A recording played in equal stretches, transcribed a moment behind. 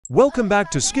Welcome back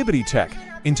to SKIBIDI Tech.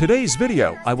 In today's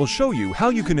video, I will show you how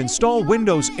you can install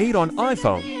Windows 8 on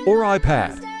iPhone or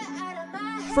iPad.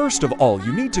 First of all,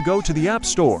 you need to go to the App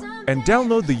Store and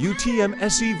download the UTM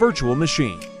SE virtual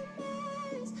machine.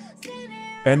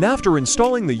 And after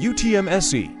installing the UTM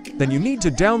SE, then you need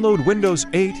to download Windows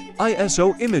 8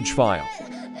 ISO image file.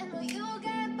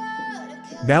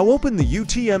 Now open the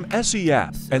UTM SE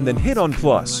app and then hit on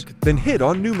plus, then hit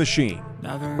on New Machine.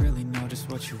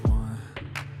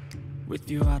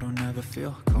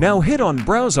 Now hit on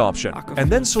Browse option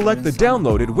and then select the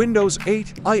downloaded Windows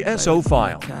 8 ISO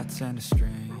file.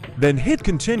 Then hit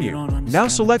Continue. Now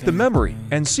select the memory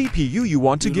and CPU you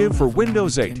want to give for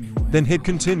Windows 8. Then hit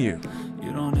Continue.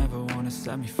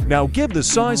 Now give the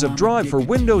size of drive for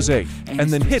Windows 8 and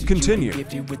then hit Continue.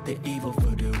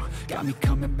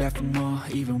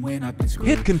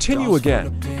 Hit Continue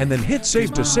again and then hit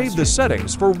Save to save the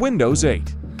settings for Windows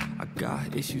 8.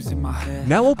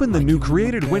 Now open the new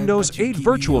created Windows 8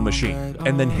 virtual machine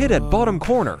and then hit at bottom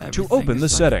corner to open the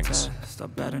settings.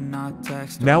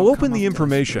 Now open the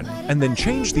information and then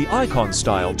change the icon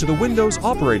style to the Windows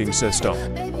operating system.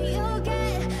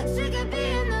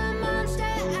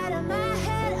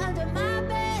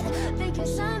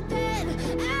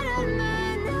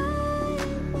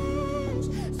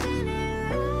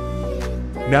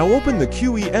 Now open the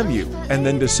QEMU and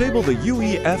then disable the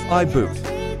UEFI boot.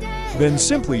 Then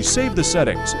simply save the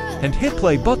settings and hit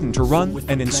play button to run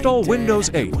and install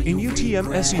Windows 8 in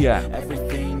UTM SE app.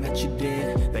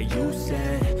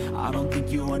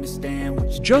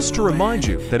 Just to remind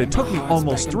you that it took me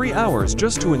almost 3 hours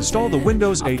just to install the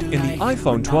Windows 8 in the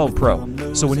iPhone 12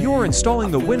 Pro. So when you are installing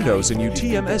the Windows in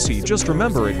UTM SE, just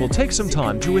remember it will take some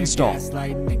time to install.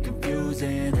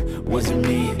 Was it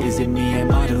me? Is it me?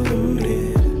 Am I deluded?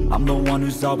 I'm the one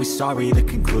who's always sorry, the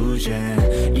conclusion.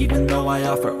 Even though I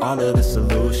offer all of the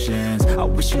solutions, I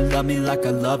wish you loved me like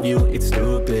I love you, it's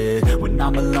stupid. When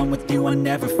I'm alone with you, I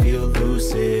never feel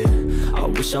lucid. I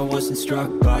wish I wasn't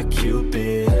struck by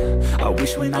Cupid. I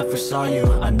wish when I first saw you,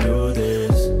 I knew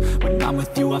this. When I'm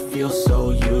with you, I feel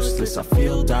so useless. I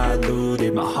feel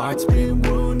diluted, my heart's been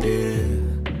wounded.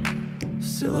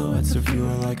 Silhouettes of you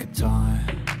are like a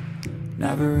taunt.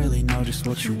 Never really know just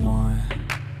what you want.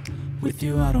 With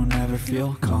you I don't ever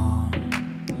feel calm.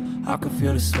 I can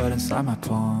feel the sweat inside my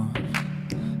palms.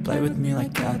 Play with me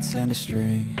like cats and a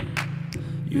string.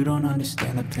 You don't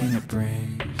understand the pain it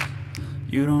brings.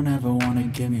 You don't ever wanna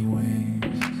give me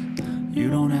wings.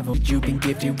 You don't ever. You've been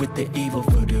gifted with the evil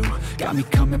voodoo. Got me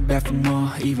coming back for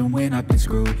more even when I've been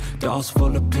screwed. Dolls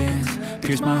full of pins,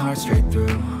 pierce my heart straight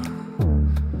through.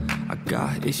 I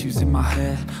got issues in my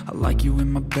head. I like you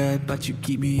in my bed, but you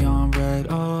keep me on red.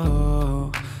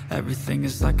 Oh, everything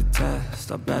is like a test.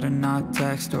 I better not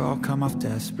text or I'll come off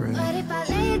desperate. But if I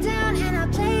lay down and I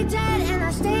play dead and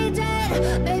I stay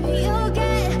dead, baby, you'll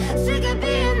get sick of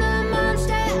being the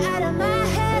monster out of my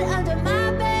head, under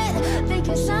my bed,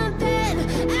 thinking something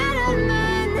out of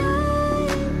my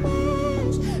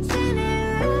nose,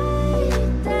 standing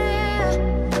right there.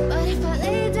 But if I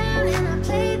lay down and I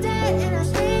play dead and I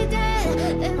stay dead,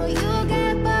 then will you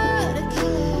get bored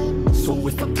again? So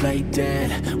if I play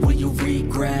dead, will you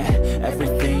regret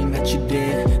everything that you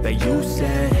did, that you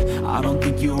said? I don't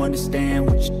think you understand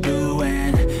what you're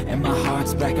doing, and my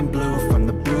heart's black and blue from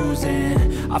the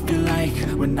bruising. I feel like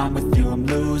when I'm with you I'm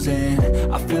losing.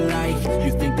 I feel like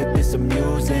you think that this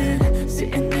amusing,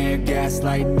 sitting there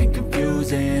gaslighting and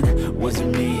confusing. Was it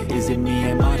me? Is it me?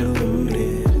 Am I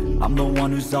deluded? I'm the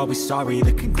one who's always sorry,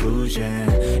 the conclusion.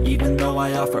 Even though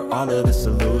I offer all of the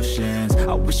solutions,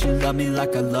 I wish you loved me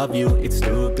like I love you, it's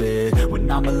stupid. When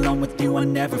I'm alone with you, I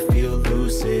never feel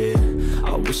lucid.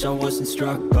 I wish I wasn't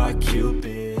struck by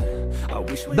Cupid.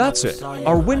 That's it.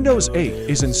 Our Windows 8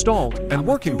 is installed and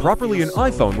working properly in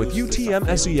iPhone with UTM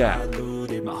SE app.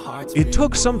 It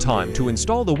took some time to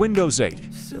install the Windows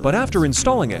 8, but after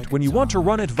installing it, when you want to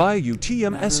run it via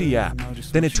UTM SE app,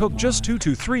 then it took just 2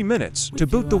 to 3 minutes to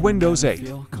boot the Windows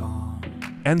 8.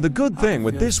 And the good thing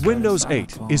with this Windows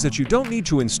 8 is that you don't need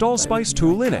to install Spice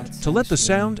Tool in it to let the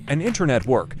sound and internet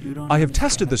work. I have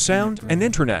tested the sound and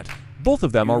internet. Both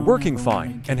of them are working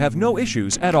fine and have no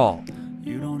issues at all.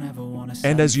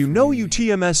 And as you know,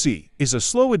 UTM SE is a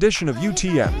slow edition of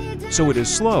UTM, so it is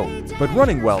slow, but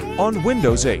running well on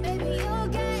Windows 8.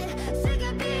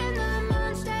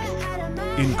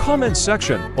 In comments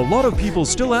section, a lot of people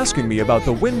still asking me about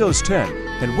the Windows 10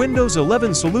 and Windows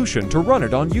 11 solution to run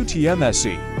it on UTM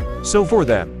SE. So for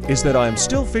them, is that I am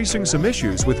still facing some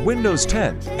issues with Windows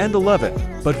 10 and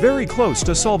 11, but very close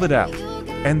to solve it out.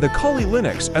 And the Kali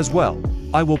Linux as well.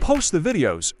 I will post the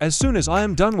videos as soon as I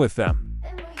am done with them.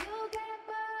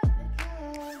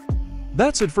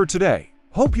 That's it for today.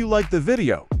 Hope you liked the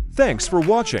video. Thanks for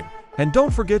watching, and don't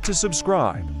forget to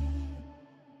subscribe.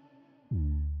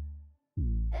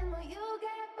 And when you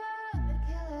get bored of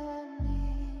killing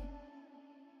me,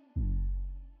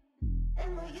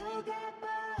 and when you get